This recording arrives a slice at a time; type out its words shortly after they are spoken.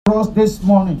us this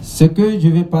morning. Ce que je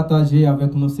vais partager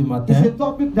avec nous ce matin, It's a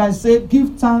topic that says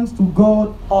give thanks to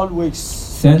God always.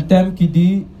 c'est un thème qui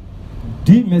dit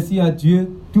dis merci à Dieu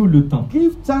tout le temps.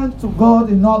 Give thanks to God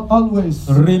in always.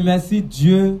 Remercie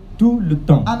Dieu tout le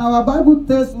temps. And our Bible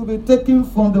text will be taken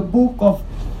from the book of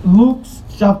Luke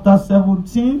chapter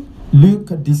 17. Luc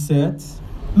 17,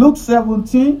 Luke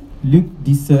 17, Luc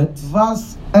 17,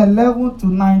 verse 11 to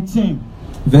 19.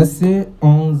 versets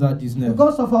 11 à 19.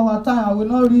 Because of our time, I will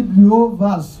not read the whole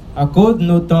verse, À cause de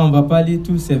nos temps, on ne va pas lire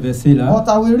tous ces versets-là, but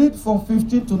I will read from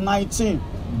 15 to 19.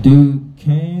 de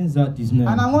 15 à 19.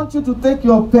 And I want you to take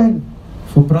your pen.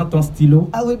 Il faut prendre ton stylo.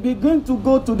 I will begin to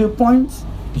go to the point.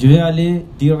 Je vais aller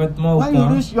directement au When you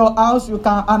point. reach your house, you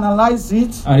can analyze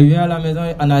it Arriver à la maison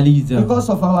et analyse. because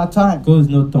of our À time. cause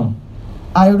de nos temps.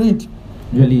 I read.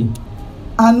 Je lis.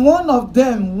 And one of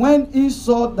them, when he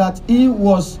saw that he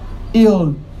was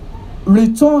ill,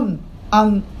 returned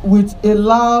and with a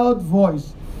loud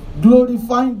voice,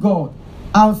 glorifying God,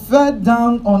 and fell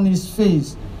down on his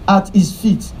face at his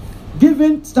feet,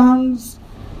 giving thanks,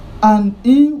 and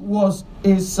he was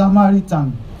a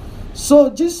Samaritan. So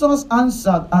Jesus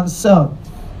answered and said,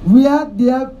 were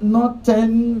there not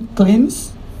 10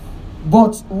 cleansed?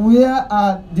 But where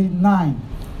are the 9?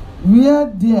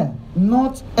 Were there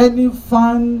not any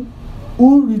found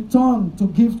who returned to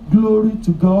give glory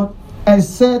to God,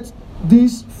 except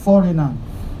this foreigner?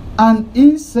 And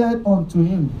he said unto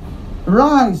him,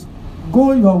 rise,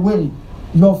 go your way,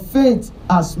 your faith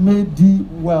has made thee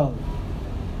well.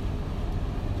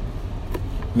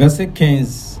 Verset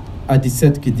 15 à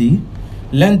 17 qui dit,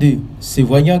 l'un d'eux, se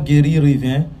voyant guéri,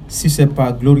 revint sur ses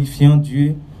pas, glorifiant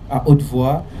Dieu à haute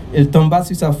voix. Il tomba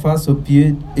sur sa face au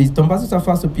pied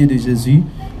de Jésus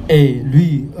et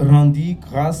lui rendit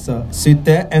grâce.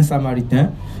 C'était un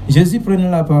Samaritain. Jésus prenant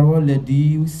la parole, les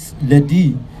 10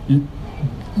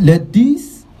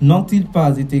 n'ont-ils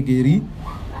pas été guéris?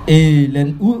 Et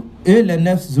les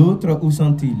 9 autres, où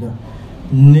sont-ils?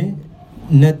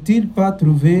 N'est-il pas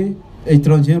trouvé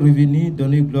étranger revenu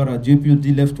donner gloire à Dieu? Puis il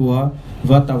dit, lève-toi,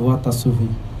 va ta voix t'a sauvé.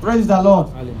 Praise the Lord.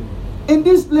 Alléluia. In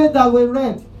this place that we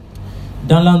read,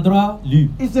 Dans l'endroit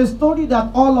lu, it's a story that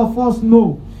all of us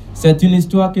know. c'est une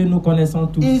histoire que nous connaissons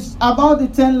tous. It's about the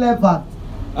 10 lepers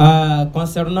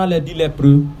Concernant les 10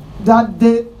 lépreux, that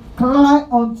they cry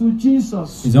unto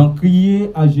Jesus. ils ont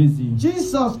crié à Jésus.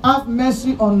 Jesus, have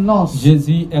mercy on us.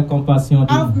 Jésus, aie compassion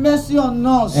de Have nous. mercy on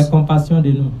Aie us. compassion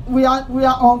de nous. We are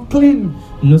unclean.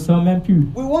 Nous sommes impurs.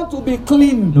 We want to be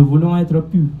clean. Nous voulons être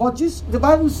purs. But the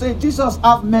Bible says Jesus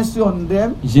have mercy on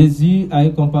them Jésus a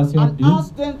eu compassion and d'eux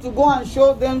asked them to go and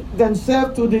show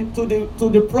themselves to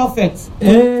the prophets,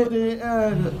 et to the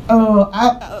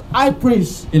high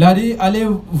priest. il a dit, allez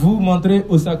vous montrer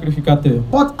au sacrificateur.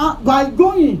 But by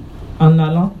going, En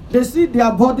allant, they see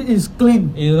their body is clean.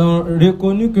 ils ont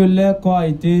reconnu que leur corps a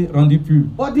été rendu pur.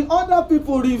 But the other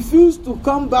people refused to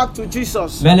come back to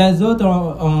Jesus. Mais les autres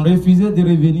ont refusé de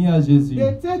revenir à Jésus.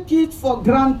 They take it for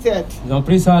granted. Ils ont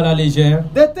pris ça à la légère.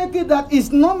 They take it that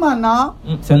it's normal now.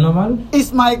 C'est normal,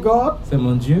 It's my God. c'est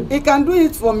mon Dieu. He can do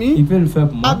it for Il me. peut le faire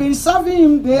pour moi. I've been serving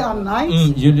him day and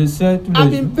night. Je le sais tous I've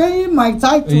les been jours. paying my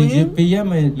tithe to Et j'ai him. payé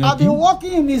mes I've been dîmes.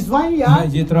 working in his vineyard.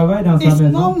 Je travaille dans sa It's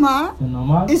maison. normal. C'est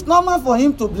normal. It's normal for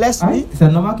him to bless Ah, me. c'est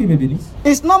normal qu'il me bénisse.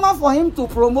 It's normal for him to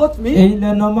promote Et me. il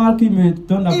est normal qu'il me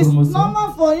donne la It's promotion.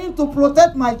 normal for him to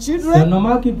protect my C'est children.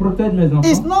 normal qu'il protège mes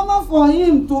It's enfants. normal for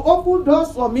him to open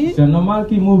doors for me. C'est normal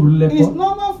qu'il m'ouvre les It's portes.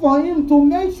 normal for him to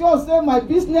make sure say my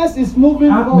business is moving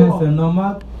Ah, mais c'est forward.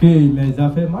 normal que mes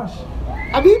affaires marchent.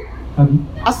 Abi, Ah oui.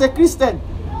 as a Christian,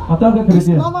 En tant que it's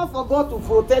chrétien, normal for God to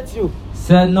protect you.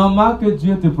 c'est normal que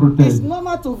Dieu te It's protège.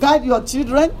 normal to guide your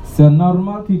children. C'est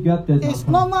normal qu'il garde tes It's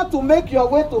enfants. normal to make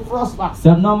your way to prosper.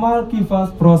 C'est normal qu'il fasse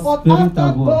But prospérer ta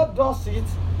after voie. God does it,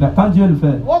 Mais quand Dieu le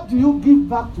fait, what do you give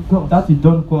back to God? toi tu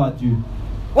donnes quoi à Dieu?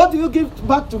 What do you give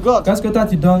back to God? Qu'est-ce que toi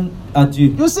tu donnes à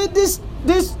Dieu? You see, these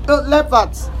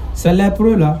lepers, Ces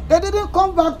lépreux là, they didn't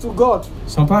come back to God ne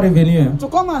sont pas revenus hein, to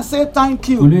come and say thank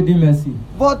pour you. lui dire merci.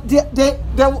 But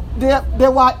they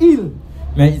were ill,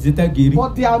 Mais ils étaient guéris.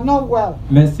 but they are not well.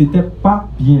 Mais c'était pas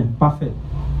bien, pas fait.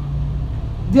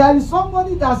 There is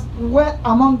somebody that's well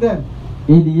among them.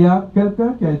 Il y a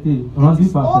quelqu'un qui a été rendu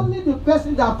It's parfait. only the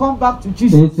person that come back to Et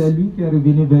Jesus c'est lui qui est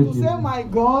revenu vers to Jésus. say, my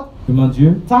God, Et mon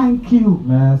Dieu, thank you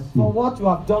merci for what you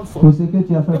have done for pour me. ce que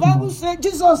tu as fait The pour moi. Bible says,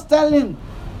 Jesus tell him,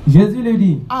 Jésus lui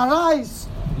dit, arise,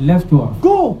 lève-toi,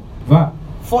 go va,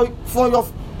 for your.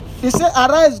 He said,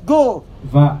 arise, go,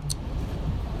 va.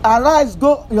 arise,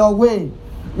 go your way.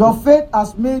 Your faith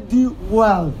has made you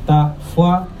well. Ta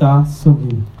foi t'a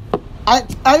sauvé.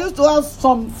 I used to have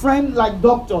some friend like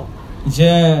doctor.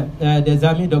 J'ai des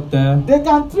amis docteurs. They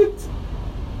can treat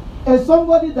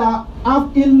somebody that have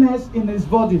illness in his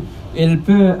body. Il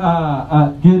peut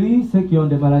guérir ceux qui ont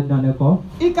des maladies dans leur corps.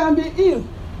 He can be ill,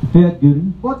 Il peut être guéri,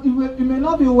 but he may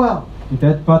not be well.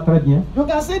 peut-être pas très bien. You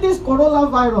can see this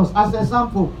coronavirus as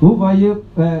example. Vous voyez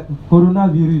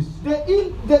coronavirus.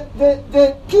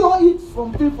 They cure it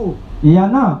from people, Il y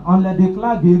en a, on les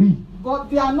déclare guéris. but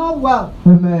they are not well.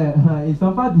 Mais ils ne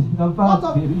sont pas What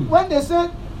of- guéris. when they say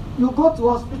you go to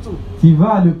hospital Tu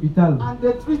vas à l'hôpital and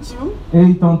they treat you, et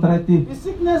ils t'ont traité. the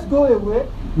sickness go away,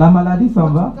 La maladie s'en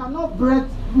but va.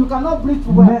 you cannot breathe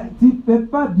well. Mais tu ne peux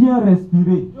pas bien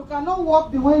respirer. You cannot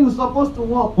walk the way you're supposed to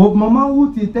walk. Au moment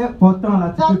où tu étais portant,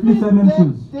 là, tu ne That peux plus means faire la même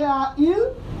chose. they are ill.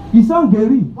 Ils sont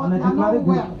guéris, But on a they are déclaré not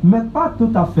guéris, well. mais pas tout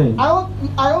à fait.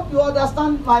 I hope you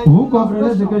understand my Vous comprenez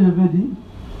ce que je illustration. veux dire?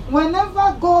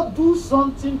 Whenever God do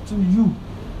something to you,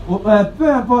 Peu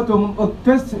importe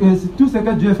tout ce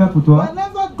que Dieu fait pour toi,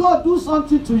 whenever God do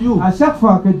something to you, à chaque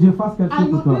fois que Dieu fasse quelque chose and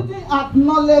you pour toi, didn't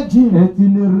acknowledge Him, et tu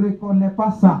ne reconnais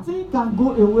pas ça, thing can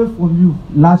go away from you.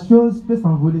 la chose peut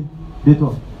s'envoler de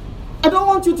toi. I don't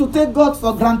want you to take God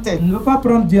for granted. Ne veux pas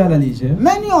prendre Dieu à la légère.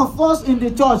 Many of us in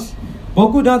the church,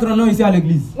 Beaucoup d'entre nous ici à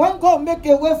l'église, when God make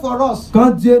a way for us,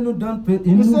 quand Dieu nous donne,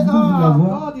 il we nous say, ouvre la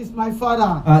voie. God is my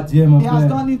Father. Ah Dieu mon He has frère,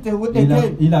 done it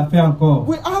again. il a fait encore.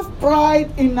 We have pride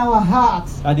in our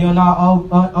hearts. C'est-à-dire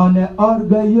on est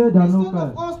orgueilleux dans nos Instead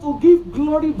cœurs. of us to give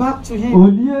glory back to Au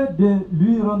Him, lieu de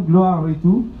lui rendre gloire en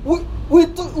retour,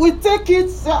 we take it,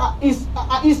 say,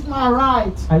 it's my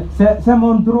right. c'est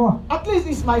mon droit. At least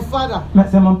it's my Father. Mais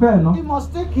c'est mon père, non? He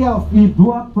must take care of me. Il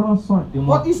doit prendre soin de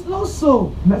moi. But it's not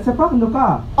so. Mais c'est pas le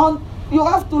cas. You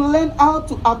have to learn how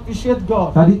to appreciate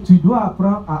God. C'est-à-dire tu dois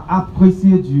apprendre à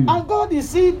apprécier Dieu. And God is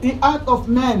see the heart of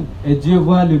man. Et Dieu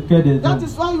voit le cœur des That hommes.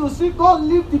 is why you see God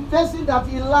leave the person that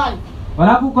He like,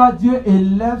 Voilà pourquoi Dieu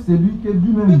élève celui que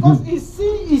lui-même because veut. He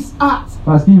see His heart.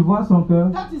 Parce qu'il voit son cœur.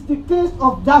 That is the case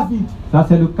of David. Ça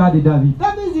c'est le cas de David.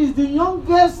 David is the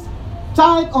youngest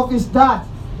child of his dad.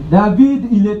 David,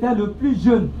 il était le plus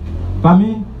jeune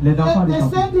parmi les enfants de They son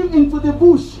père. send him into the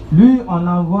bush. Lui, on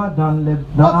l'envoie dans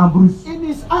en brousse. In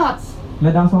his heart,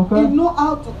 Mais dans son he cœur, know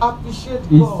how to appreciate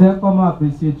il God. sait comment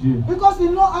apprécier Dieu. Because he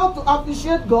know how to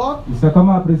appreciate God, Il sait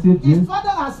comment apprécier his Dieu. father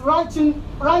has write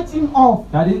him off.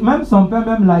 C'est-à-dire, même son père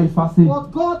même l'a effacé.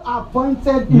 But God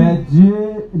appointed Mais him.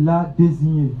 Dieu l'a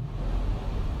désigné.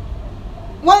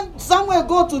 When Samuel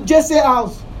go to Jesse's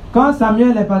house, Quand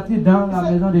Samuel est parti dans he la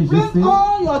said, maison de Jessé, bring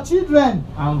all your children.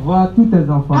 envoie tous tes I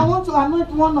enfants. want to anoint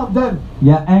one of them. Il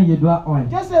y a un, il doit un.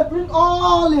 Jesse bring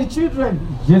all the children.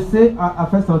 Jessé a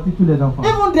fait sortir tous les enfants.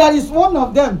 Even there is one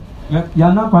of them Mais il y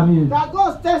en a parmi eux. that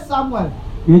God tells Samuel.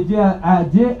 Et Dieu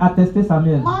a testé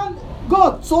Samuel. Man,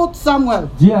 God told Samuel,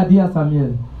 Dieu a dit à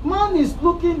Samuel, man is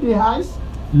looking the eyes,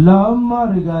 l'homme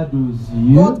regarde aux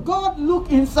yeux, but God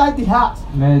look inside the heart.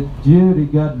 mais Dieu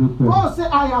regarde le cœur. God say,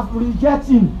 I have rejected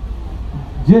him.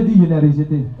 Dieu dit, je l'ai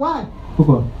rejeté. Why?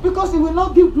 Pourquoi? Because he will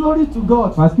not give glory to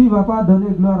God. Parce qu'il ne va pas donner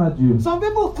gloire à Dieu. Some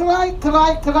people cry to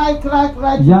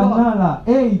Il y en God. a là,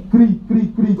 et il crie.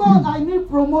 God, I need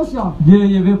promotion. Dieu,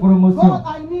 il veut promotion. God,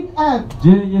 I need help.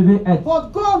 Dieu, il veut aide.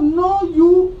 But God know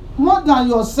you more than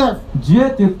yourself. Dieu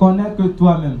te connaît que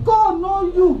toi-même. God know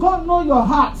you. God know your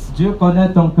heart. Dieu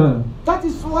connaît ton cœur. That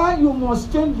is why you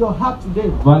must change your heart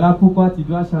today. Voilà pourquoi tu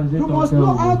dois changer You ton must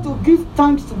know cœur. how to give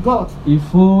thanks to God. Il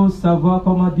faut savoir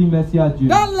comment dire merci à Dieu.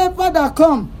 That leper that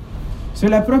come, Ce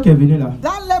lépreux qui est venu là,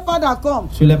 that leper that come,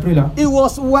 ce lépreux là, he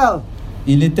was well.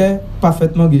 il était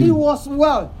parfaitement He guéri. was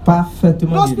well.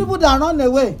 Parfaitement Those guéri. people that run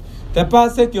away, C'est pas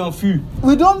ceux qui ont fui.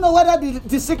 we don't know whether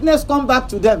the sickness come back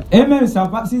to them. Et même ils ne savent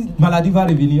pas si la maladie va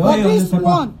revenir. But Oui, on ne this sait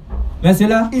pas. one Mais c'est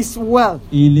là, is well.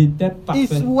 il était Is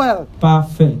parfait. well.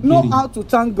 Parfait. Know guéri. how to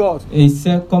thank God. Et il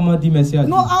sait comment dire merci à Dieu.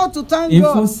 Know how to thank Il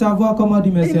faut God savoir comment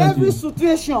dire merci in à Dieu. every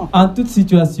situation. En toute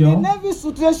situation, In every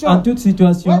situation, en toute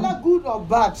situation, whether good or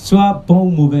bad, soit bon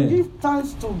ou mauvais, give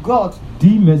thanks to God.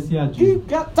 dis merci à Dieu.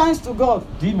 Give thanks to God.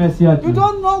 Dis merci à You Dieu.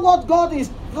 don't know what God is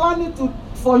planning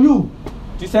for you.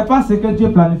 Tu sais pas ce que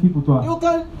Dieu planifie pour toi. You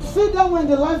can see them in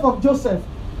the life of Joseph.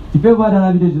 Tu peux voir dans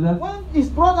la vie de Joseph, When his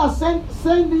brother sent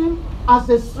him as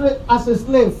a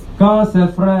slave, quand ses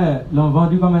frères l'ont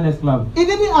vendu comme un esclave, he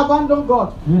didn't abandon God.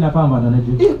 lui n'a pas abandonné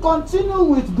Dieu. He continued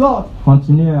with God.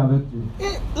 Continue avec Dieu.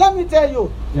 Let me tell you,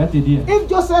 Je vais te dire, if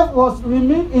Joseph was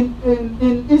remained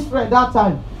in Israel that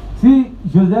time, si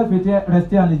Joseph était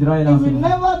resté en Israël he en ce will moment,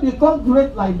 never become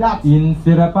great like that. il ne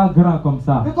serait pas grand comme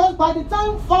ça. Because by the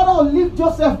time Pharaoh lift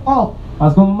Joseph up,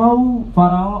 Parce qu'au moment où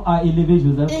Pharaon a élevé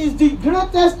Joseph, he is the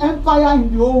greatest empire in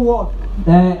the whole world.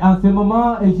 En ce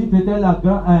moment, Égypte était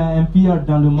un empire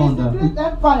dans le It's monde, a great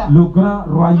empire. le grand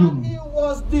royaume. And he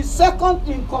was the second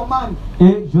in command.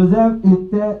 Et Joseph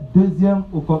était deuxième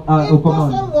aux If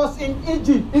commandes. Joseph was in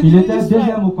Egypt, Il in était deuxième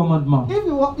Israel, au commandement.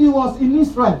 if he was in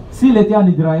Israel, S'il était en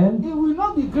Israël, he will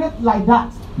not be great like that.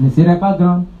 il ne serait pas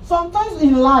grand. Sometimes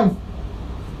in life,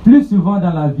 Plus souvent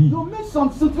dans la vie, you meet some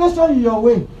situation in your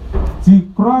way. tu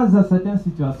croises certaines It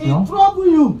situations trouble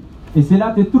you. et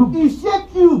cela te trouble, It shake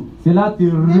you. cela te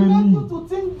It make remue. you to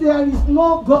think there is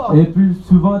no God. Et plus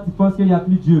souvent, tu penses qu'il n'y a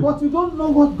plus Dieu. But you don't know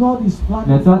what God is Mais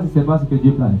planning. toi, tu ne sais pas ce que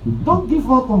Dieu planifie. Don't give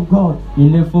up on God.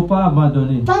 Il ne faut pas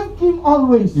abandonner. Thank Him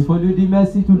always. Il faut lui dire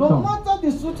merci tout le No temps. matter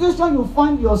the situation you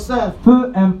find yourself,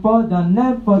 Peu importe dans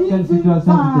n'importe quelle Give him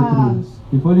situation tu te trouves. thanks.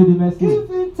 Il faut lui dire merci. give Him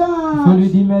Il faut lui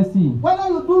thanks. dire merci. Whether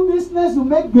you do business, you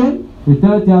make gain. Et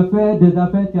toi, tu as fait des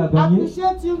affaires, tu as gagné.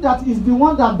 Appreciate Him that is the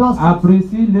one that does it.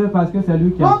 Apprécie-le parce que c'est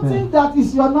lui qui a Don't fait. think that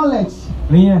is your knowledge.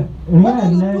 Rien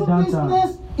Whether n'est you do dans ta...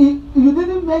 business, you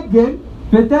didn't make gain.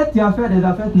 Peut-être tu as fait des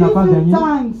affaires, tu n'as Give pas Him gagné.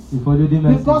 thanks. Il faut lui dire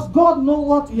merci. Because God knows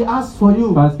what He has for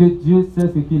you. Parce que Dieu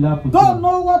sait ce qu'il a pour God toi.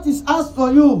 knows what He has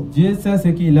for you. Dieu sait ce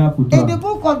qu'il a pour toi. In the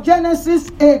book of Genesis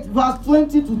 8, verse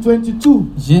 20 to 22,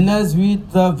 Genèse 8,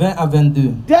 20 à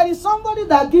 22. there is somebody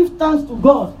that gives thanks to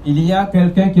God. Il y a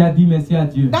quelqu'un qui a dit merci à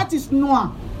Dieu. That is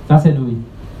Noah. Ça, c'est Noé.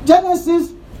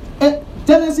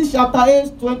 Genesis chapter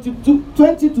 8,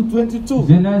 20 to 22.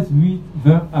 Genèse 8,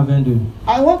 20 à 22.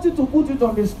 I want you to put it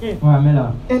on the screen. Ouais, mais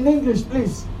là, In English,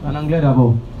 please. en anglais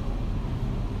d'abord.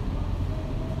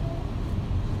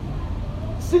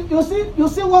 You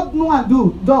see what Noah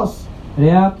does.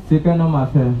 Regarde ce qu'un homme a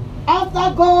fait.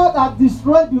 After God had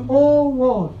destroyed the whole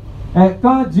world, Et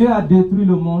quand Dieu a détruit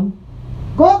le monde,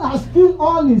 God has killed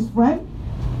all his friends.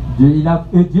 Dieu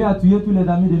a tué tous les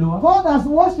amis de Noé. God has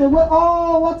washed away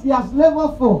all what he has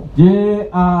labored for. Dieu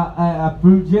a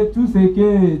purgé tout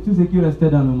ce qui restait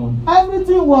dans le monde.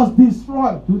 Everything was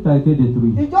destroyed. Tout a été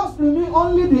détruit. It just remained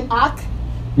only the ark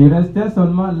Il restait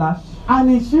seulement l'arche and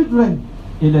his children.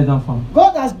 et les enfants.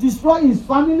 God has destroyed his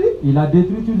family, Il a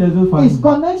détruit toutes les autres his familles.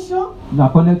 connection. La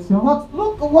connexion. But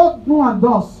look what Noah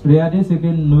does. Regardez ce que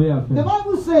Noé a The fait.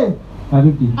 Bible says, La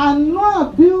Bible dit. and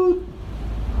Noah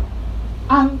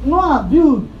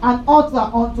built an altar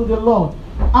unto the Lord,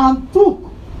 and took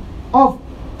of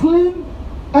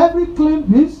every clean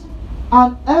beast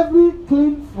and every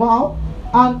clean fowl,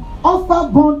 and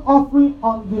offered burnt offering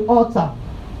on the altar.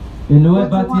 Et Noé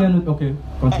bâtit un autre. Ok,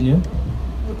 continue.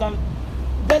 You can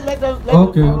let them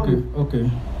Ok, follow ok, you. ok.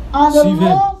 And the Suivez.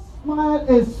 Lord smiled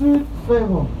a sweet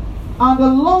favor. And the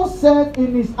Lord said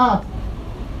in his heart,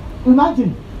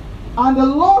 imagine, and the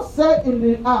Lord said in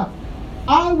the heart,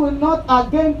 I will not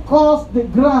again curse the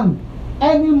ground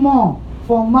anymore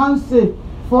for man's sake,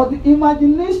 for the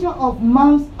imagination of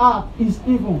man's heart is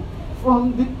evil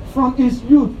from his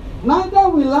youth. Neither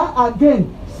will I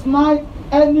again smite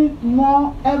any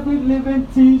more every living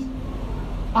thing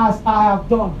as I have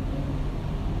done.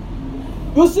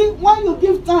 You see, when you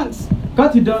give thanks, Quand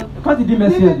tu dis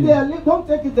merci leave à it Dieu. there, don't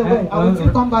take it away. I will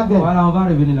still come back there. Voilà, on va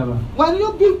revenir là-bas. When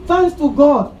you give thanks to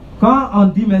God, Quand on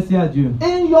dit merci à Dieu,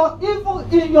 in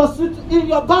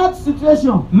your bad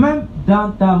situation, même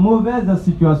dans ta mauvaise you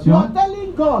situation, are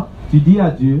telling God, tu dis à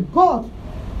Dieu, God,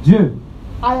 Dieu,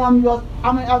 I am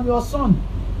your son,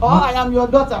 or I am your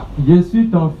daughter. je suis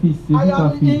ton fils, je I suis ta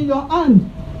am in fille, your hand.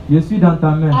 je suis dans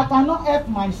ta main. I cannot help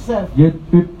myself. Je ne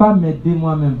peux pas m'aider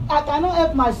moi-même. I cannot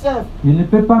help myself. Je ne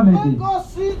peux pas When m'aider. God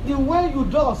see the way you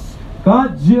do, Quand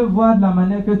Dieu voit la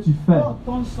manière que tu fais, God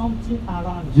turn something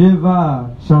around. Dieu va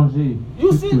changer. You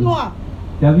toutes see choses. Noah,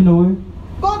 Tu as vu Noé?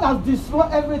 God has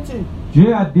destroyed everything.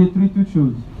 Dieu a détruit toutes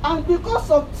choses. And because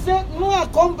of say Noah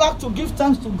come back to give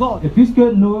thanks to God. Et puisque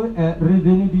Noé est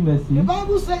revenu dire merci, The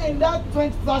Bible says in that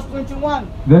verse 21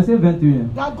 verset 21,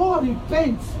 that God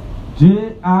repents.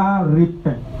 Dieu a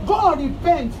repent. God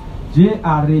repents Dieu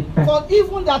a repent. for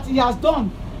evil that he has done.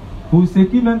 Pour ce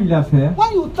qu'il même il a fait,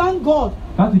 When you thank God,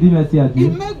 quand tu dis merci à it Dieu,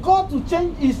 makes God to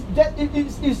change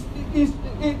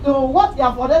what he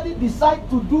have already decided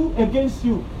to do against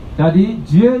you. c'est-à-dire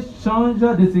Dieu change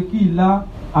de ce qu'il a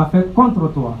fait contre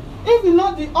toi. If it's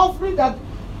not the offering that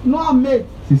Noah made,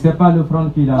 Si ce n'est pas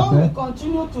l'offrande qu'il a God will fait,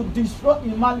 continue to destroy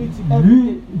humanity every lui,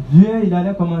 day. Dieu, il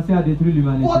allait commencer à détruire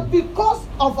l'humanité. But because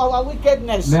of our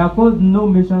wickedness, Mais à cause de nos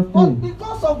méchancetés, but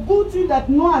because of good things that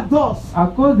Noah does, à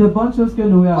cause des bonnes choses que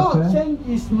Noé a God fait, changed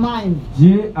his mind.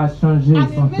 Dieu a changé And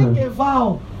he son make a cœur.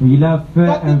 vow Il a fait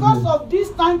that un because vœu. of these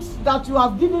thanks that you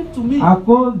have given to me, À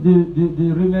cause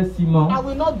de remerciements, I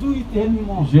will not do it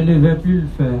anymore. je ne vais plus le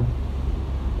faire.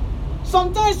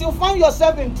 Sometimes you find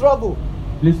yourself in trouble.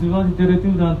 plus souvent tu te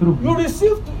retrouves dans le trouble.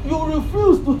 You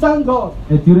refuse to thank God.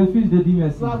 Et tu refuses de dire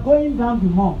merci. You are going down the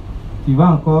more. Tu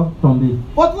vas encore tomber.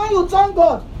 But when you thank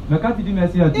God, Mais quand tu dis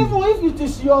merci à Dieu, even if it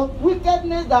is your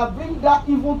wickedness that bring that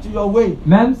evil to your way,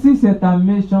 même si c'est ta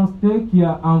méchanceté qui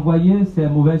a envoyé ces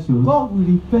mauvaises choses, God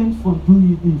will repent for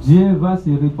doing it. Dieu va se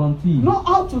repentir. Know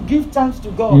how to give thanks to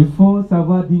Il God. faut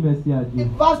savoir dire merci à Dieu. In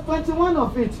verse 21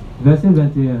 of it, Verset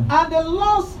 21. and the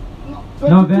last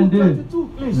Non, 22, 22. 22,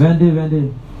 please.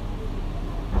 22.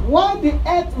 While the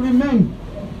earth remained,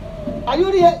 are you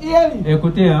hearing?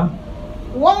 Écoutez, hein,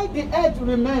 While the earth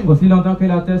remained, aussi longtemps que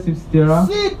la terre subsistera,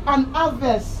 seed and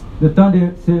harvest, le temps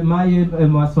de semailles et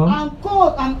moisson, and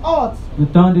cold and hot, le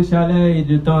temps de chaleur et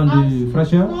le temps de and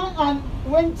fraîcheur, spring and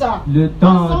winter, le and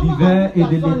temps summer d'hiver and et de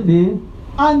winter, sorry, l'été,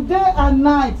 and day and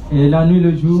night et la nuit et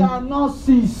le jour, shall not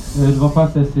cease. ne vont pas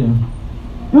cesser.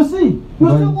 You see Ouais.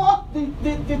 what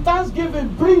the thanksgiving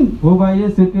bring. Vous voyez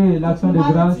ce que l'action de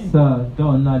grâce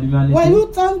donne à l'humanité. When you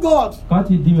thank God, Quand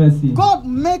il dit merci, God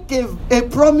make a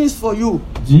promise for you.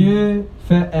 Dieu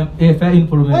fait une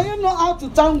promesse. When you know how to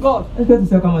thank God, Est-ce que tu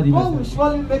sais comment dire God will merci?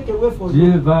 surely make a way for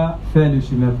Dieu you. va faire le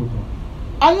chemin pour toi.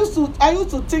 I used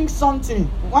to think something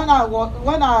when I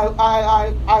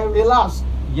relax.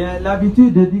 J'ai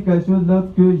l'habitude de dire quelque chose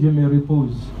lorsque je me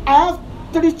repose. I have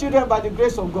 3 children by the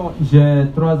grace of God. J'ai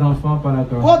 3 enfants par la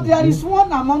grâce. But de there Dieu. is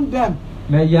one among them.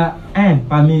 Mais il y a un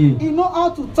parmi eux. He know how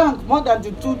to thank more than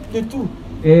the two.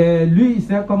 Et lui, il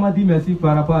sait comment dire merci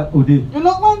par rapport aux deux. You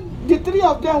know, when the 3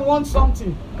 of them want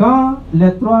something Quand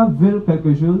les 3 veulent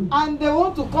quelque chose and they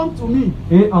want to come to me,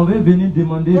 et on veut venir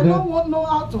demander they vers, don't know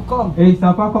how to come. et ils ne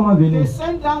savent pas comment venir. They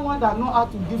send that one that know how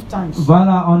to give thanks.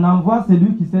 Voilà, on envoie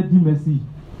celui qui sait dire merci.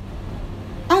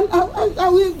 And I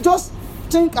will just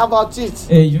think about it.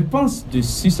 Et je pense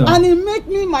dessus ça. And it make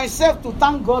me myself to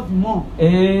thank God more.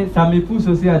 Et ça me pousse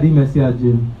aussi à dire merci à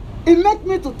Dieu. It make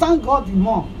me to thank God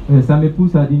more. Et ça me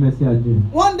pousse à dire merci à Dieu.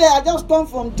 One day I just come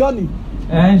from journey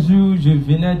Un jour, je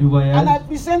venais du voyage and I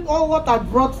present all what I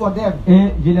brought for them.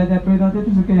 et je leur ai présenté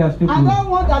tout ce que j'ai acheté pour And eux. that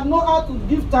one that know how to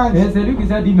give thanks, Et c'est lui qui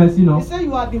sait dire merci, non? he say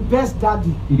you are the best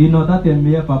daddy. Il dit non, toi t'es le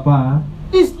meilleur papa. Hein?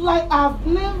 It's like I've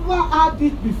never had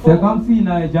it C'est comme before. s'il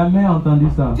n'avait jamais entendu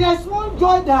ça. There's one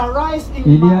joy that rise in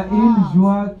Il y my a une heart.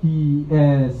 joie qui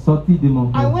est sortie de mon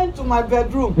I cœur. went to my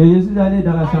bedroom. Et je suis allé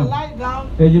dans la I chambre lie down.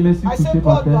 et je me suis I couché said,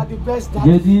 par God, you are terre. the best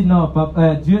J'ai daddy. dit non,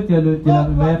 papa, Dieu tu es le God, you are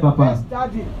meilleur the papa. best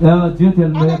daddy. Dieu tu es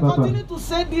le And I meilleur papa. continue to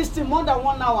say this thing more than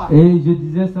 1 hour. Et je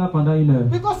disais ça pendant 1 heure.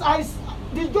 Because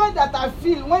the joy that I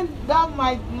feel when that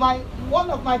one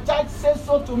of my child says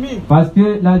so to me, Parce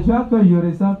que la joie que je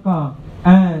ressens quand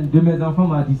un de mes enfants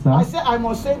m'a dit ça, I say I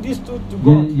must say this to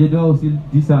God. je dois aussi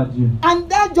dire ça à Dieu. And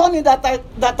that journey that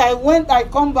I went, I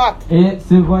come back. Et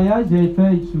ce voyage, j'ai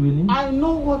fait souvenir. I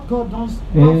know what God does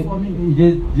Et for me.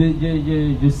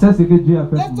 je sais ce que Dieu a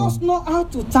fait Let pour moi. us know how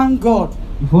to thank God.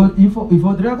 Il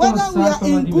faudrait qu'on Whether we sache are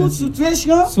comment in dire good merci.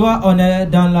 situation Soit on est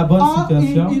dans la bonne or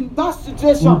situation, in bad Ou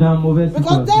situation. dans une mauvaise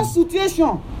Because that situation.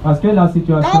 situation, Parce que la that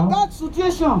situation, bad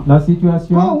situation, la God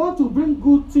situation, want to bring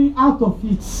good thing out of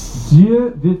it.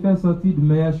 Dieu veut faire sortir de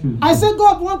meilleures choses. I say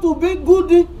God want to bring good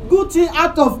thing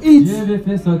out of Dieu it. veut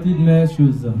faire sortir de meilleures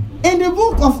choses. In the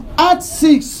book of Acts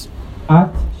 6,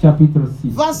 Actes chapitre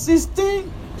 6. verse 16,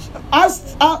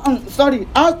 Acts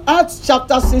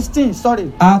chapter 16,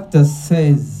 sorry. acte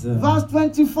 16, Verse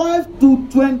 25 to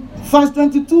 20, verse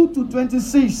 22 to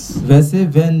 26. versets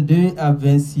 22 à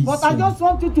 26. But I just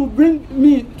want you to bring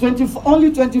me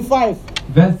only 25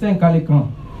 25 à l'écran.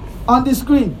 on the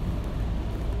screen.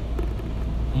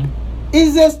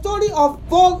 It's a story of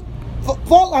Paul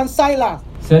and Silas.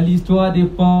 C'est l'histoire de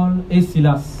Paul et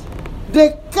Silas.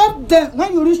 They kept them.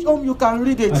 When you reach home, you can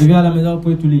read it. Arrivé à la maison, vous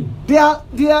pouvez tout lire.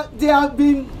 They have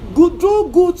been do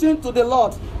good things to the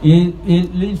Lord. Et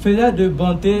il faisait de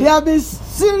bonté They have been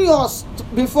serious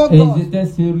before et ils God. étaient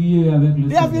sérieux avec le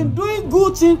They have Seigneur. been doing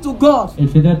good things to God. Ils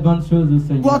faisaient de bonnes choses au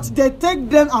Seigneur. But they take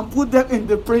them and put them in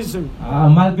the prison.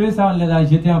 Malgré ça, on les a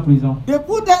jetés en prison. They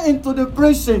put them into the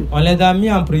prison. On les a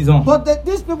mis en prison, But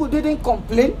these people didn't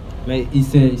complain. mais ils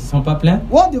ne sont pas plaints.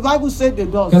 What the Bible said they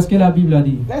do. Qu'est-ce que la Bible a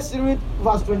dit? Let's read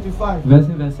verse 25.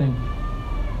 Verset 25.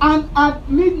 And at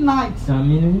midnight, C'est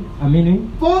à minuit,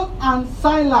 Paul and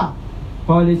Silas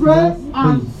Paul et pray Silas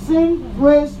and prient sing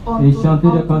praise et chantaient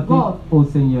des unto God. cantiques au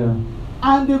Seigneur.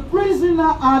 And the prisoner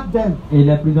heard them. Et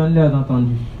les prisonniers l'ont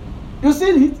entendu. You see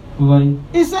it? Vous voyez?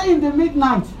 He said in the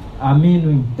midnight, À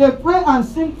minuit, they pray and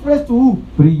sing praise to who?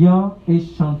 priant et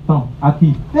chantant. À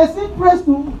qui? They sing praise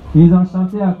to who? Ils ont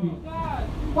chanté à qui?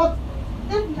 But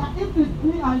if it's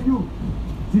me and you,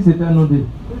 Si c'était nous deux.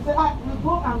 we say, we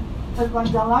go and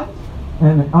evangelize.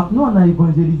 Mais, nous, on a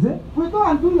évangélisé. We go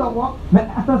and do your work. Mais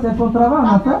attends, c'est son travail, on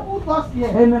a And fait. you put us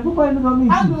here. Mais pourquoi ils nous ont mis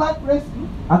How ici? do I praise you?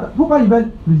 Attends, pourquoi ils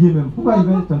veulent prier même? Pourquoi ils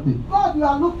veulent chanter? God, you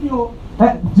are looking. Oh.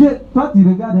 Dieu, toi tu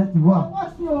regardes, hein, tu You vois. are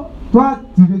watching. Oh. Toi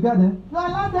tu regardes, hein, You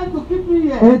allow them to keep me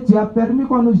here. et tu as permis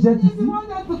qu'on nous jette If ici. you want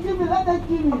them to kill me, let them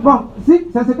kill me. Bon, si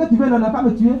c'est ce que tu veux, on n'a pas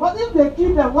me tuer. But if they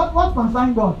kill them, what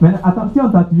concern God? Mais attends, si on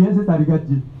t'a tué, c'est ça regarde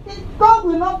Dieu. God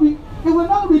will not be. It will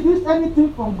not reduce anything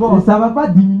from Et God. ça ne va pas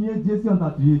diminuer Dieu si on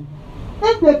t'a tué.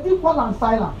 If they kill Paul and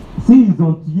Silas, S'ils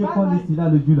ont tué Paul et Silas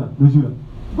le jour là,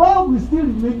 God will still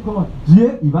remain God.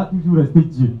 Dieu, il va toujours rester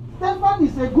Dieu. Stephen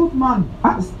is a good man.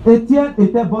 Ah, Étienne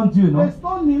était bon Dieu, non? They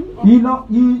stoned him.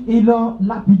 Ils l'ont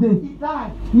lapidé. He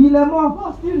died. Il est mort.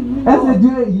 God still remains Et c'est God.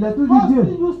 Dieu, il est toujours God Dieu.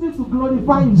 still used it to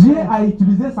glorify Dieu himself. a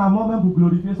utilisé sa mort même pour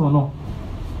glorifier son nom.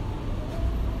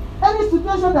 Any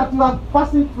situation that you are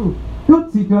passing through,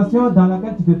 Toute situation dans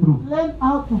laquelle tu te trouves, learn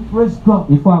how to praise God.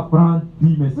 il faut apprendre à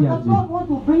dire merci à Because Dieu. God wants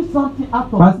to bring something out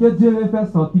of Parce it. que Dieu veut faire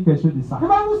sortir quelque chose de ça. The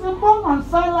Bible says Paul and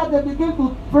Silas, they begin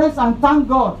to praise and thank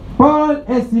God. Paul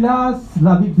et Silas,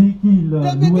 la Bible dit qu'ils They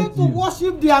louaient begin to Dieu.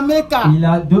 worship their Maker.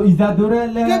 Ils adoraient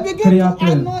They leur begin to Créateur.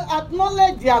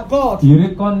 acknowledge their God. Ils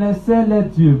reconnaissaient leur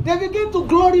Dieu They begin to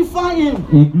glorify Him.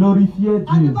 et glorifiaient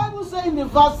And the Dieu. Bible says in the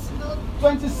verse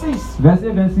 26,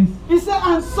 Verset 26. He said,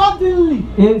 and suddenly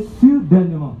Et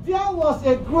soudainement, there was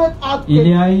a great il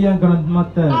y earthquake, a eu un grandement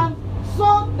de terre. and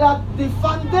so that the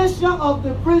foundation of the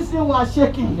prison was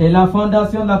shaking. Et la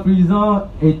fondation de la prison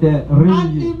était And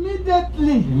reliée.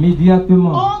 immediately,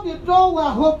 Immédiatement, all the doors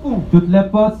were open. toutes les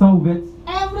portes sont ouvertes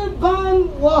Every band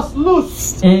was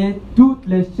loosed. et toutes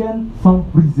les chaînes sont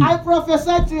brisées. I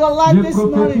prophesy to your Je life this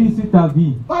morning prophétise sur ta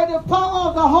vie by the power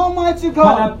of the Almighty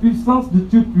par la God. puissance de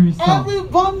Dieu puissant. Every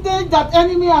bondage that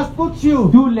enemy has put you,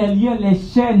 Tous les liens, les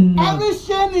chaînes, every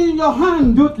chain in your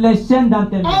hand, toutes les chaînes dans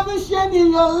tes mains, every chain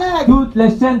in your leg, toutes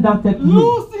les chaînes dans tes pieds,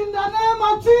 loose in the name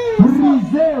of Jesus.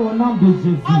 brisées au nom de I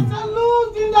Jésus. say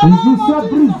loose in the Ils name soient of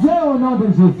Jesus. brisés au nom de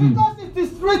Jésus. Because it is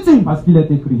written, Parce qu'il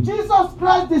est écrit. Jesus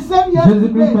Christ the same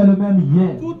Jésus-Christ est yesterday, le même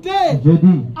hier, today, jeudi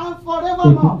and et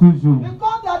forevermore. pour toujours. The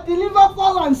God that delivered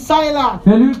Paul and Silas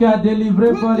Celui qui a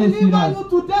délivré will Paul et deliver Silas you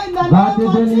today in the va name te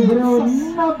of délivrer au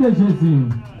Jesus. nom de Jésus.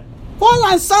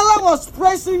 Paul and Silas was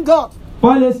praising God.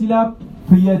 Paul et Silas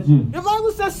priaient Dieu. The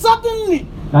Bible says suddenly,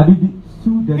 La Bible dit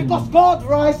soudainement. because God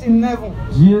rise in heaven.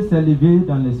 Dieu s'est levé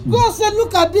dans les cieux. God said,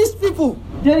 look at these people.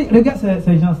 Dieu dit, regarde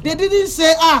ces gens. They didn't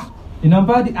say, ah, Ils n'ont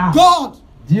pas dit, ah, God,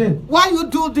 Dieu, why you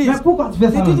do this? mais pourquoi tu fais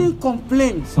They ça? didn't complain.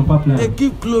 Ils ne sont pas pleins. They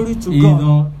give glory to Ils God.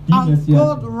 ont dit And merci à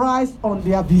God Dieu. rise on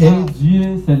their Et behalf.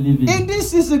 Dieu s'est levé. In this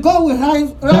season, God will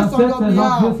rise Dans on cette your saison, Dieu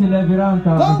behalf. se lèvera en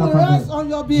ta God will rise faveur. on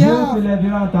your Dieu se behalf.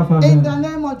 lèvera en ta In faveur. the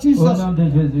name of Au Jesus. nom de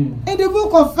Jésus. In the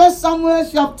book of 1 Samuel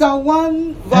chapter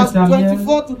 1 verse Samuel.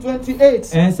 24 to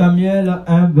 28. 1 Samuel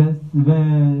 1,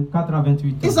 24 à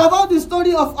 28. It's about the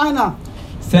story of Anna.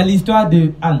 C'est l'histoire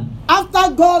de Anne.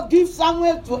 After God gives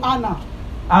Samuel to Anna,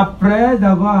 Après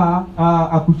avoir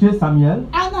accouché Samuel,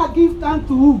 Anna gives thanks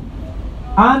to who?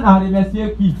 Anne a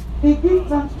remercié qui? He gives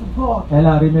thanks to God. Elle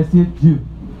a remercié Dieu.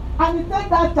 And he take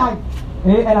that child.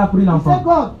 Et elle a pris He said, l'enfant.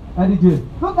 God, Elle dit Dieu,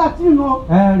 look at you now.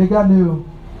 regardez-nous,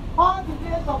 All the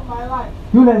days of my life,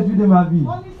 tous les jours de ma vie,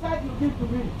 only child you give to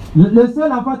me. le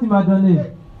seul enfant que tu m'as donné,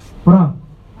 prends.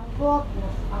 And God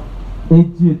was happy. Et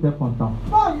Dieu était content.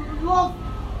 God loves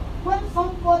when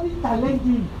somebody challenges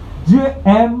him. Dieu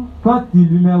aime quand il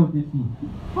lui met au défi.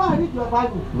 Go and read your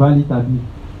Bible. Va lire ta Bible.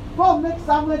 God makes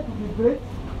Samuel to be great.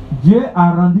 Dieu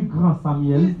a rendu grand He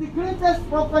Samuel is the greatest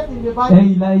prophet in the et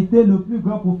Bible. il a été le plus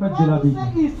grand prophète de la Bible Bible.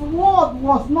 says his word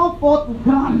was not fall to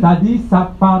ground. C'est-à-dire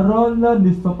sa parole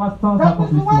ne sont pas sans That is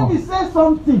accomplissement. when he says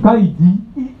something, Quand il dit,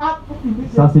 he acts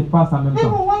ça se immediately. passe en même Even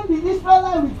temps. when the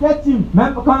Israelites reject him,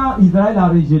 Même quand Israël a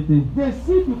rejeté, they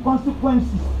see the consequences.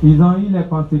 ils ont eu les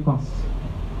conséquences.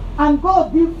 And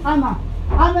God gives Anna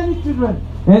how many children?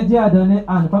 Et Dieu a donné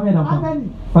Anne combien How d'enfants? many?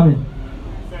 Combien?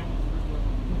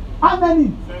 How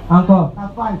many? Encore. And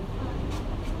 5.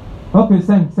 Ok,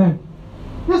 5.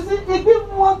 You see, he gives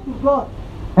one to God,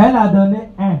 Elle a donné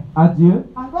un à Dieu.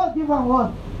 and God give her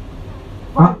one.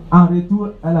 En retour,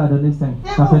 elle a donné 5.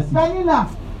 Ça fait Even 6.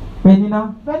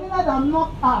 Penina, Pénina that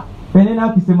knocked her, Pénina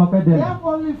qui se moquait they d'elle, have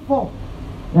only 4.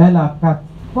 elle a 4.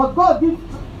 But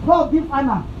God give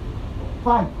Anna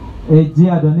 5. Et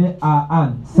Dieu a donné à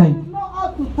Anne So 5. you know how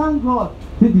to thank God.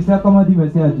 Si tu sais comment dire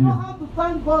merci à You Dieu, know how to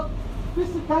thank God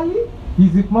physically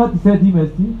physiquement tu sais dire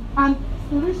merci, and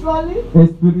spiritually. et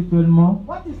spirituellement,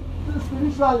 What is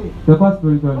spiritually? c'est quoi When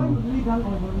spirituellement? you lay down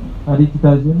on your knee, Elle dit tu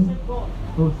t'agenouilles. say God.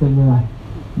 Oh Seigneur,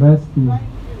 merci,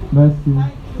 merci,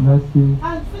 merci.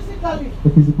 And physically, Et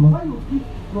physiquement, when you give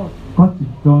God. Quand tu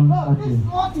donnes à God, this Dieu.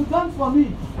 is what you done for me.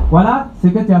 Voilà ce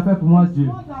que tu as fait pour moi, Dieu.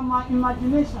 More than my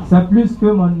imagination. C'est plus que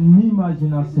mon This is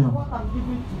imagination. what I'm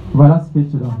giving to you. Voilà ce que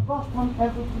tu donnes. And God come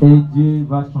Et everything. Dieu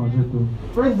va changer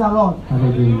tout. Praise the Lord.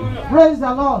 Alléluia. Praise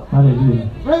the Lord. Alléluia.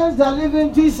 Praise the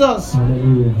living Jesus.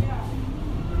 Alléluia.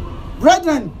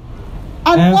 Brethren,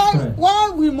 and Yes, why, sir.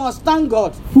 why we must thank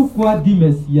God? Pourquoi dire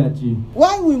merci à Dieu?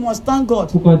 Why we must thank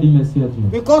God? Pourquoi dire merci à Dieu?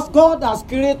 Because God has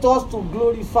created us to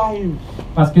glorify Him.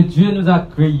 Parce que Dieu nous a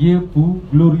créés pour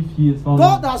glorifier son nom.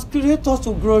 God has created us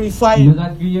to glorify Il Him. nous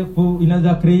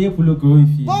a créés pour le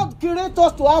glorifier. God created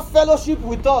us to have fellowship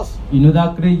with us. Il nous a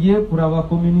créés pour avoir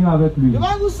communion avec lui. The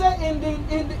Bible says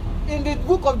in the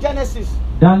book of Genesis,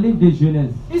 Dans le livre de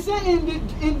Genèse, He said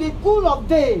in the cool of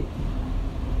day,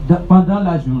 pendant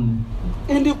la journée.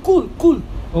 in the cool.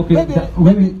 Ok, Maybe, oui,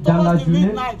 maybe dans la towards the journée,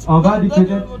 midnight. on va dire Maybe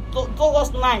peut-être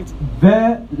towards night.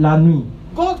 vers la nuit,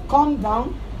 God come down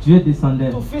Dieu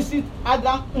descendait to visit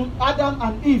Adam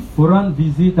and Eve, pour rendre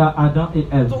visite à Adam et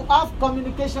Ève, to have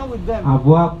communication with them.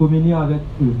 avoir communion avec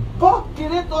eux. God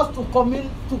created us to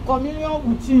communion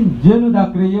with Him. Dieu nous a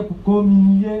créés pour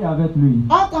communier avec lui.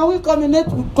 How can we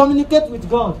communicate with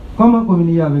God? Comment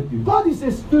communier avec Dieu? God is a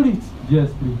spirit. Dieu est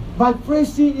esprit. By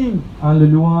praising Him, En le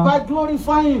louant, by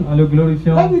glorifying Him. en le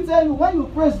glorifiant. Let me tell you, when you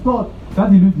praise God Quand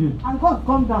il loue Dieu, and God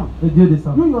come down, et Dieu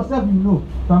descend. you yourself you know.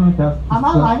 Toi-même, Am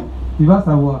I lying? tu vas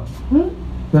savoir. Hmm?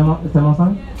 C'est mon sang?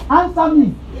 Answer me.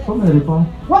 Comment il répond?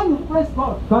 When you praise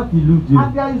God Quand il loue Dieu,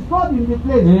 and there is God in the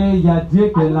place, et il y a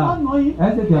Dieu qui and est you là, don't know Him,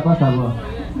 est-ce que tu vas pas savoir?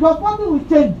 your body will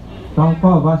change. Ton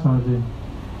corps va changer.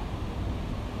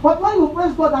 But when you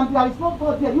praise God and there is no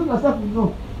God there, you yourself will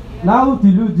know. Là où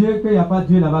tu loues Dieu, qu'il n'y a pas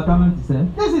Dieu là-bas, toi-même tu sais.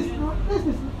 This is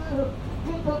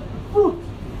fruit.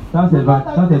 Ça c'est You know vrai,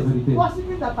 that ça c'est this vérité.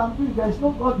 worshiping that I'm doing, there is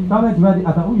no God in it. Toi-même tu vas dire,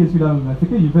 attends, où je suis là-même? Ce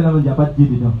que je fais là-même, il n'y a pas de Dieu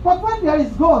dedans. But when there is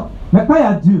God, Mais quand il y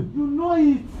a Dieu, you know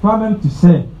it. toi-même tu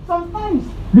sais. Sometimes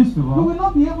Plus you souvent, will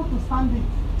not be able to stand it.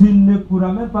 tu ne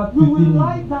pourras même pas te You will tenir.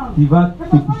 lie down. Tu vas te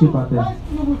Because when coucher you par terre. rise,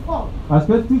 you will fall. Parce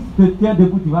que si tu te tiens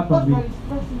debout, tu vas Because tomber. there is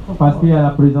presence of Parce qu'il y God. a la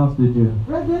présence de Dieu.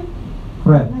 Brethren,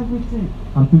 Frère, in everything,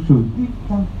 en toute chose, give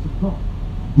thanks to God.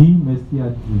 dis merci à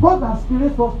Dieu. God has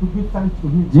created us to give thanks to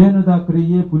Him. Dieu nous a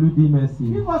créés pour lui dire merci.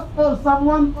 Give us Psalm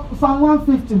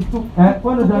 150 to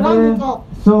Pour nous round donner it up.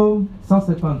 Psaume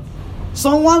 150.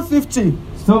 Psalm 150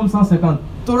 Psaume 150.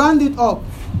 to round it up.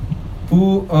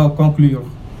 Pour conclure,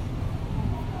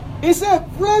 He said,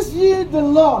 praise ye the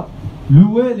Lord.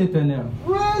 Louez l'Éternel.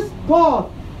 Praise God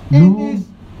in Loue His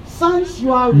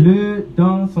sanctuary. Le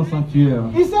dans son sanctuaire.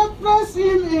 He said, praise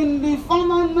Him in the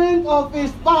firmament of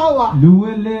His power.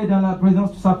 Louez-le dans la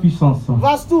présence de sa puissance.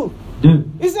 Verse 2. 2.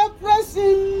 He said, praise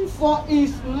Him for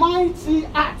His mighty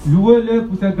acts. Louez-le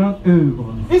pour ses grandes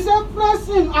œuvres. He said, praise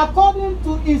Him according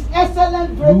to His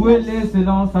excellent greatness. Louez-le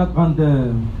selon sa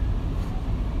grandeur.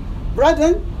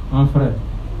 Brethren, Mon frère.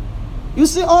 you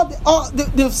see all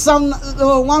the Psalm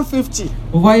 150.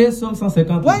 Vous voyez Psaume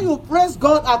 150. When you praise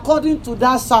God according to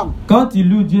that psalm, Quand tu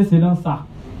loues Dieu selon ça,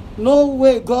 no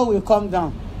way God will come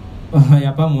down. il n'y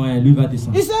a pas moyen, lui va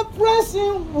descendre. He said, praise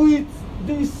Him with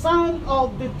the sound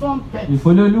of the trumpet. Il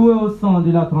faut le louer au son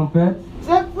de la trompette. He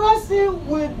said, praise Him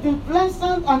with the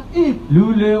pleasant and hymn.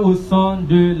 Loue-le au son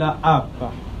de la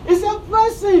harpe. He said,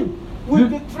 praise Him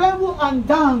with the treble and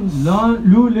dance.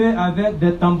 Loue-le avec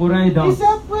des tambourins et He danses.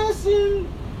 said, praise Him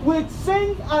with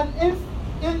sing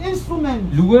and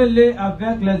instruments Louez-le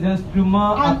avec les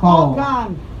instruments à and cordes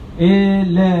organ. et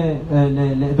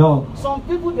les d'orgue. Some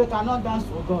people, they cannot dance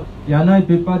for God. Il y en a, ils ne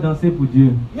peuvent pas danser pour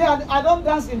Dieu. Me, I don't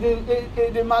dance in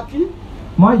the marquee.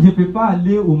 Moi, je ne peux pas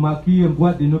aller au maquis, en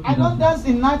boîte de nuit. I don't dance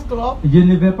in nightclub. Je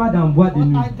ne vais pas dans boîte de But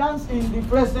nuit. I dance in the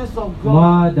presence of God.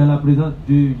 Moi, dans la présence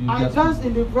de Dieu. I dance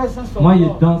in the presence of Moi, je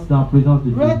God. danse dans la présence de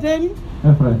Dieu. Brethren,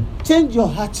 Un frère, change your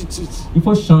attitude il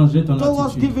faut changer ton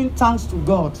towards attitude giving thanks to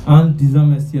God. en disant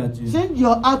merci à Dieu. Change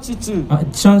your attitude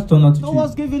Change ton attitude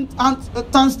towards giving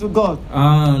thanks to God.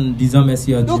 en disant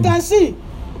merci à Dieu. You can see,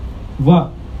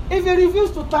 Vois, if you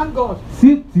refuse to thank God,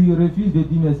 si tu refuses de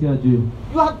dire merci à Dieu,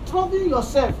 you are troubling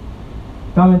yourself.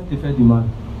 toi-même tu te fais du mal.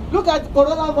 Look at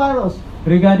coronavirus.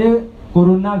 Regardez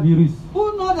coronavirus.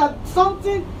 Who know that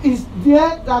something is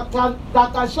there that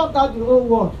can shut down the whole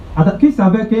world? Attends, qui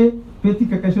savait que petit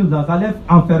quelque chose là, ça allait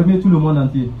enfermer tout le monde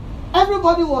entier?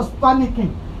 Everybody was panicking.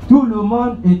 Tout le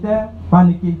monde était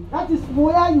paniqué. That is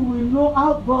where you will know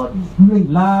how God is great.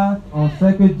 Là, on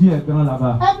sait que Dieu est grand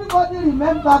là-bas. Everybody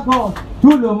remember God.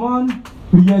 Tout le monde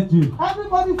priait Dieu.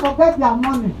 Everybody forget their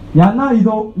money. Il y en a, les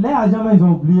agents, ils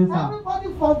ont oublié ça.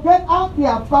 Everybody forget how they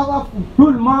are powerful. Tout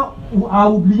le monde a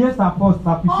oublié sa force,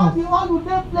 sa All puissance. the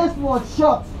holiday place was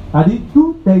shut. C'est-à-dire,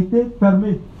 tout a été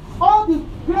fermé. All the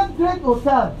great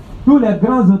hotel. Tous les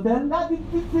grands hôtels, That the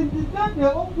day they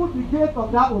open the gate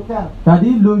of that hotel.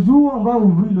 c'est-à-dire le jour où on va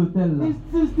ouvrir l'hôtel. Là.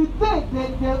 Since the day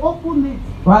they open it,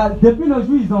 Ouais, depuis le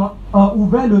jour où ils ont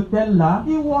ouvert l'hôtel là,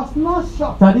 it was not shut.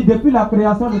 c'est-à-dire depuis la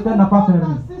création, l'hôtel n'a pas More fermé.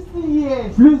 than 60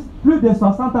 years. Plus de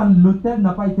 60 ans, l'hôtel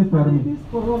n'a pas été During fermé. this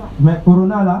corona, Mais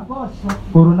Corona là, God shut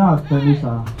it. Corona a fermé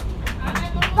ça.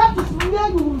 That is where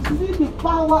you will see the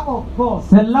power of God.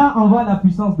 C'est là on voit la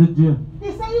puissance de Dieu.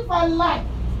 He said, if I like,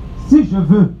 Si je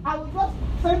veux, I will just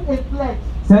send a plague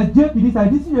c'est Dieu qui dit ça.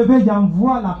 Il dit si je veux,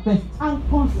 j'envoie la peste. and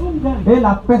consume them. Et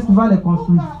la peste va les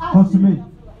consumer.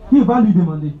 Qui va lui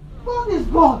demander? God is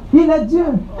God. Il est Dieu.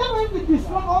 Even if he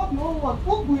destroy all the whole world,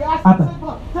 who will ask Attends. say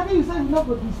God? Tell me you say you're not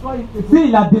going to destroy it.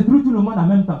 S'il a détruit tout le monde en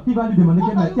même temps, qui va lui demander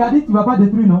quel est? Tu as dit que tu ne vas pas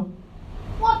détruire, non?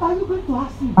 What are you going to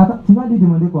ask him? Attends, tu vas lui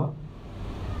demander quoi?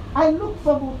 I looked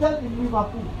some hotel in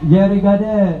Liverpool J'ai regardé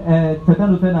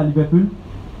certains hôtels à Liverpool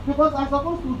because I'm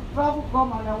supposed to travel come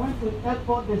and I went to the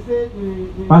airport. They say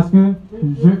the parce que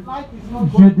the flight is not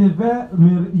je going.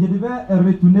 devais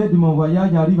retourner de mon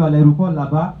voyage. J'arrive à l'aéroport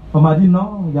là-bas. On m'a dit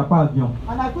non, il n'y a pas avion.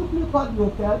 And I quickly called the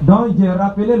hotel, Donc j'ai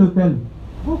rappelé l'hôtel.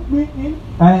 book me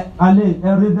in, Allez,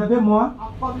 réservez-moi,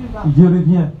 I'm coming back. je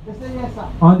reviens. They say yes sir.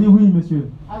 On dit oui, monsieur.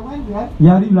 I went there. Il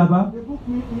arrive là-bas, They booked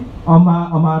me in. on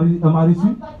m'a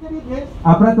reçu. After 3 days,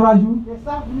 Après 3 jours, they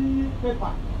served me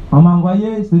paper. on m'a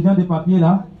envoyé ce genre de papier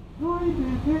là. During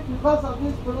because of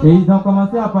this corona, Et ils ont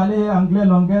commencé à parler anglais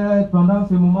longueur pendant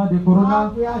ce moment de corona.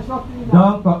 now we are shopping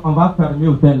now. Donc on va fermer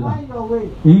l'hôtel là. Find your way.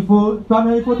 Et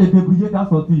toi-même il faut te débrouiller ta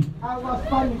sortie. I was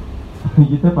panicked.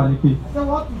 J'étais paniqué. I said,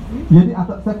 what is this? J'ai dit,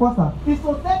 attends, c'est quoi ça? This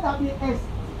hotel that been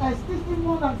existing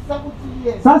more than 70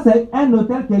 years. Ça c'est un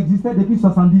hôtel qui existait depuis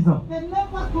 70 ans. They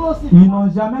never closed it. Ils n'ont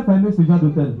jamais fermé ce genre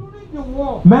d'hôtel. During the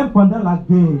war, Même pendant la guerre,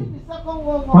 during the Second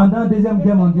World War, pendant la Deuxième they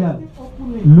Guerre still mondiale,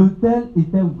 open it. l'hôtel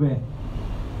était ouvert.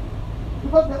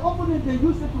 Because they open it, they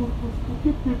use it to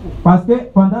keep people. Parce que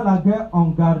pendant la guerre, on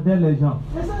gardait les gens.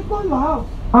 They say, go your house.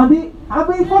 On dit, ah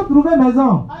ben il faut trouver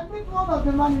maison. I meet one of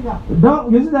the manager.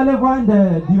 Donc je suis allé voir un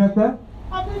des directeurs.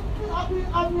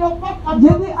 I'm your J'ai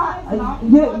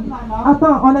dit,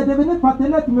 attends, on est devenu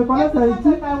partenaire, tu me connais, c'est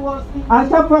ici. À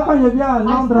chaque fois quand je viens à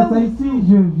Londres, c'est ici,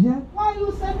 je viens. Why you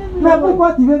sending me Mais away?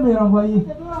 pourquoi tu veux me renvoyer?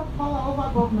 They don't have power over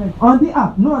government. On dit,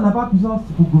 ah, nous on n'a pas puissance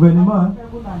pour le gouvernement. Hein.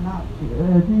 Heaven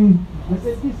and earth. Puis, They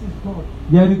say, this is God.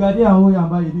 j'ai regardé en haut et en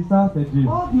bas, il dit, ça c'est Dieu.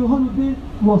 All the holiday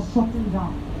was shutting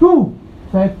down. Tout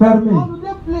c'est fermé.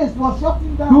 Holiday place was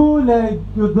shutting down. Tous les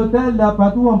hôtels, là,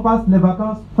 partout où on passe les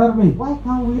vacances, fermés. Why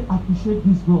can't we appreciate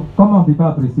this God? Comment on ne peut pas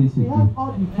apprécier ce He Dieu? has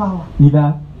all the power. Il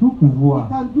a tout He pouvoir.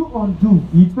 can do undo.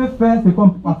 Il peut faire ce qu'on ne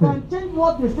peut He pas faire. can change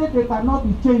what they say they cannot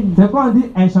be changed. C'est quand on dit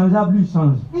inchangeable, lui il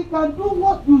change. He can do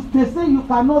what they say you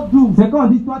cannot do. C'est quand on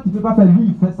dit toi tu ne peux pas faire,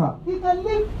 lui il fait ça. He can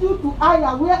lift you to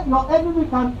higher where your enemy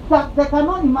they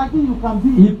cannot imagine you can be.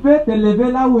 Il peut te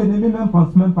lever là où l'ennemi même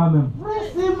pense même pas même.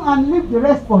 Praise him and leave the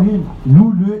rest for him.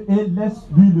 Loue-le et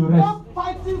laisse-lui le reste. Stop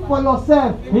fighting for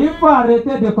yourself. Il faut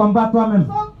arrêter de combattre toi-même.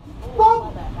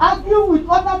 Stop arguing with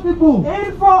other people.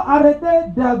 Il faut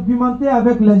arrêter d'argumenter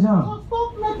avec les gens.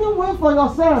 Stop making way for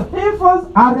yourself. Il faut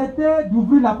arrêter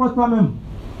d'ouvrir la porte toi-même.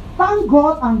 Thank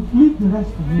God and leave the rest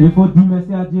to him. Il faut dire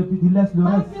merci à Dieu puis tu laisses le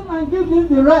Thank reste. him and give him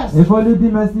the rest. Il faut lui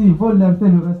dire merci, il faut laisser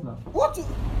le reste là. What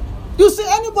you see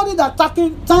anybody that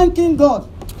thanking God,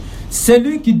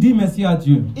 Celui qui dit merci à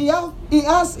Dieu, he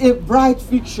has a bright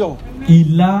future.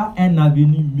 il a un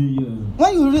avenir meilleur.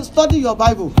 When you study your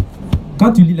Bible,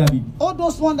 Quand tu lis la Bible, all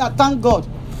those ones that thank God,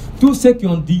 tous ceux qui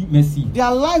ont dit merci,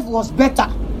 their life was better.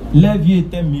 leur vie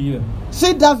était meilleure.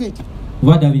 See David.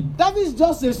 Vois David. David is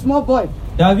just a small boy.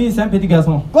 David, c'est un petit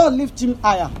garçon. God lift him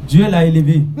higher. Dieu l'a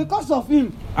élevé. Because of him,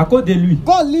 À cause de lui,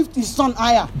 God lift his son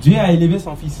higher. Dieu a élevé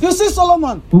son fils. You see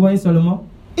Solomon, Vous voyez seulement,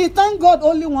 he thanked God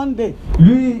only one day.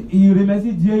 lui, il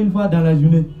remercie Dieu une fois dans la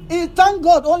journée. He thanked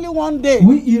God only one day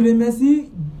Oui, il remercie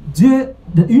Dieu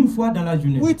une fois dans la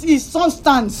journée. with his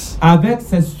substance. Avec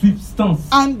ses substances.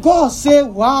 And God say,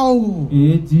 wow.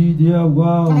 Et tu dis,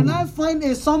 waouh. Can I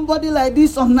find somebody like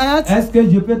this on earth? Est-ce que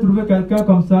je peux trouver quelqu'un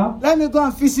comme ça? Let me go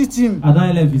and visit him. Adam,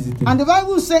 il est visité. And the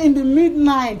Bible says in the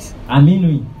midnight, À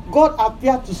minuit, God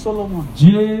appeared to Solomon.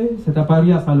 Dieu s'est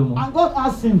apparu à Salomon. And God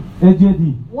asked him, Et Dieu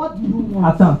dit, what do you want?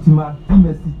 attends, tu m'as dit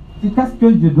merci. Qu'est-ce que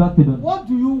je dois te donner? What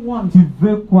do you want? Tu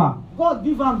veux quoi? God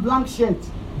give him blank shirt.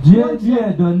 Dieu lui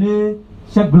a donné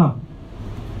chèque blanc.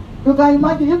 You can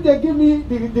imagine if they give me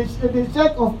the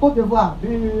check of Côte d'Ivoire,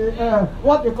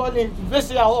 what they call it,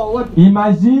 VCA or what.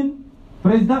 Imagine,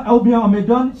 président, ou bien on me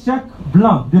donne chèque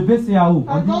blanc de BCAO.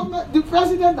 On And dit, the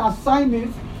president has signed it.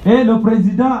 Et le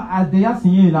président a déjà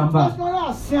signé là-bas. Treasurer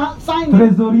has signed it.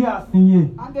 Trésorier a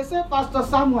signé. And they say, Pastor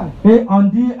Samuel, Et on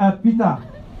dit à Peter,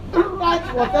 write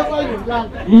whatever you like.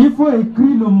 il faut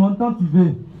écrire le montant que tu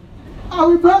veux. I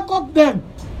will bankrupt them.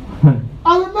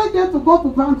 I will make them to go to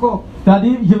Bangkok.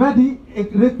 C'est-à-dire, je vais dire,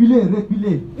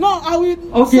 reculer. No, I will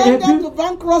Okay, send et them puis- to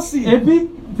bankruptcy. Et puis,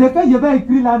 ce que je vais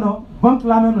écrire là, non, banque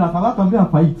là même, là, ça va tomber en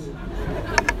faillite.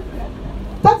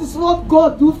 That is what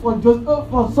God do for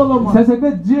for Solomon. C'est ce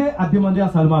que Dieu a demandé à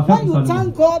Salomon à faire When pour you Salomon.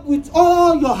 thank God with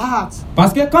all your heart,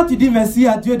 Parce que quand tu dis merci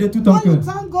à Dieu de tout ton when cœur, you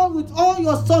thank God with all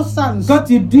your substance, quand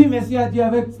tu dis merci à Dieu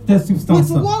avec tes substances,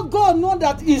 with what God know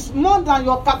that is more than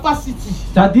your capacity.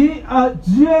 c'est-à-dire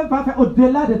Dieu va faire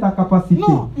au-delà de ta capacité.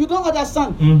 No, you don't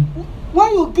understand. Mm.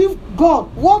 When you give God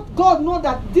what God know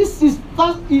that this is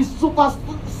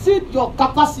supersede your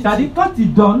capacity, C'est-à-dire quand tu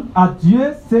donnes à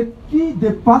Dieu ce qui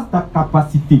dépasse ta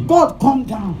capacité, God come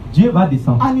down Dieu va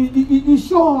descendre and he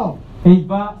show up et il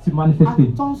va se and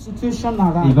manifester. turn situation Il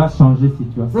around. va changer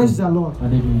Praise situation. the Lord.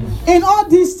 Alléluia. In all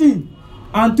these things,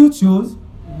 En toute chose,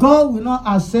 God will not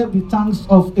accept the thanks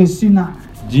of a sinner.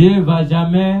 Dieu va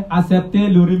jamais accepter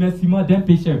le remerciement d'un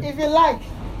pécheur. If you like,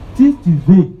 Si tu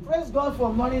veux, praise God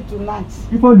for morning to night.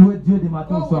 il faut louer Dieu du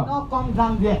matin au God will soir. not come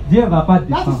down there. Dieu ne va pas That is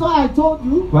descendre. why I told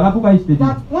you Voilà pourquoi je te dis.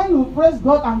 that when you praise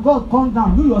God and God come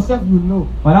down, you yourself you know.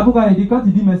 Voilà pourquoi il dit quand tu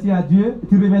dis merci à Dieu,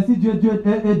 tu remercies Dieu,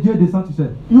 et Dieu descend, tu sais.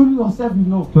 You yourself you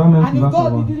know. Toi-même, And tu if vas God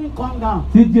savoir. didn't come down,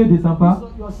 Si Dieu ne descend pas,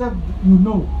 you yourself you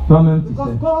know. toi-même tu Because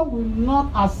sais. God will not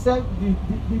accept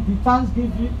the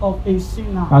thanksgiving of a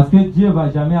sinner. Parce que Dieu ne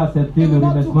va jamais accepter le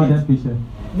remerciement d'un pécheur.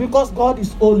 Because God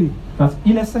is holy. Parce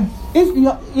qu'il est saint.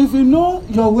 If you know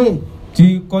your way,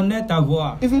 Tu connais ta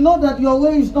voie. if you know that your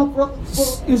way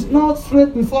is not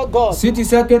straight before God, Si tu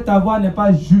sais que ta voix n'est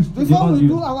pas juste before devant we Dieu,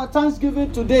 do our thanksgiving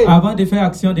today, Avant de faire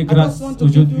action de I just grâce want to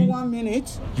give you aujourd'hui, 1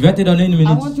 minute. je vais te donner une I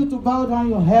want minute. you to bow down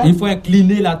your Il head. faut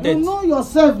incliner la You tête. know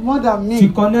yourself more than tu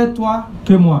me. connais toi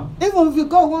que moi. Even if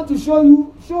God want to show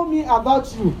me about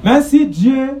you, Mais si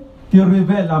Dieu te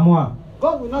révèle à moi,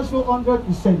 God will not show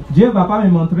 100%. Dieu ne va pas me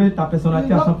montrer ta He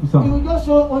personnalité à 100%. will just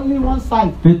show only one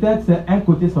side. Peut-être c'est un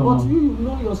côté seulement. But you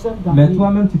know yourself than Mais me.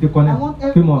 toi-même, tu te I connais want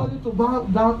que moi. everybody to bow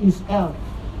down his head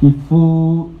Il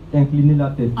faut incliner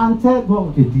la tête and tell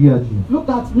God, et dire à Dieu. look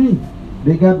at me.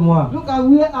 Regarde-moi. Look at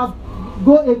where I've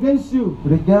go against you.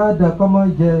 Regarde comment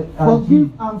j'ai Forgive agi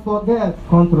and forget.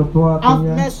 contre toi, Have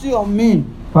Seigneur. mercy on me.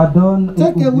 Pardonne et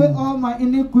Take away oublie. all my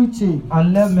iniquity.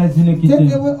 Enlève mes Take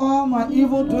iniquités. away all my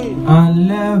evil doing.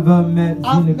 Enlève mes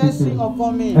Have mercy iniquités.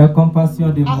 upon me. Aie compassion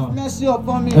de moi. Have mercy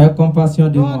upon me. Aie compassion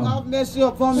de Lord, moi. have mercy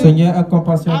upon me. Seigneur, aie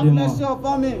compassion Have de moi. mercy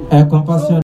upon me. Aie compassion